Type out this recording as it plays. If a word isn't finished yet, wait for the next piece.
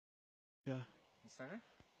Yeah. Started?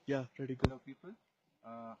 Yeah, ready, go. Hello, people.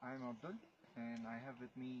 I am Abdul, and I have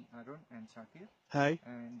with me Arun and Shakir. Hi.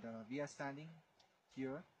 And we are standing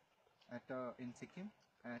here at in Sikkim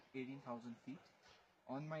at 18,000 feet.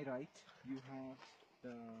 On my right, you have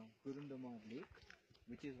the Gurudongmar Lake,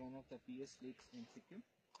 which is one of the biggest lakes in Sikkim.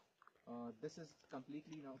 This is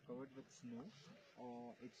completely now covered with snow.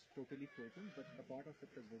 It's totally frozen, but a part of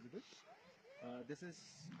it is visible. This is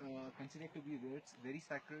considered to be very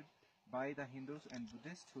sacred by the Hindus and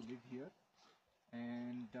Buddhists who live here.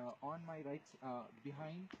 And on my right,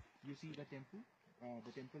 behind, you see the temple.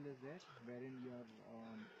 The temple is there, wherein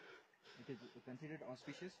it is considered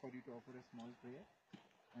auspicious for you to offer a small prayer.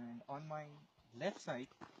 And on my left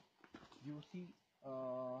side, you see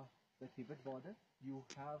the Tibet border. You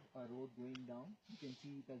have a road going down. You can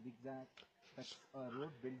see the zigzag. That's a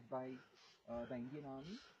road built by the Indian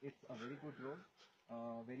Army. It's a very good road,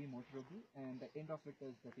 very motorable, and the end of it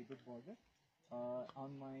is the Tibet border.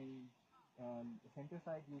 On my center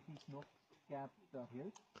side, you see snow-capped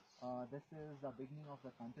hills. This is the beginning of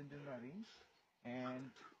the Kanchenjunga range,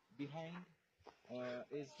 and behind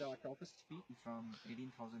is the tallest peak from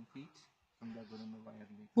 18,000 feet from the Gurudongmar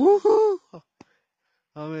Lake. Woohoo!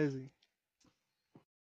 Amazing.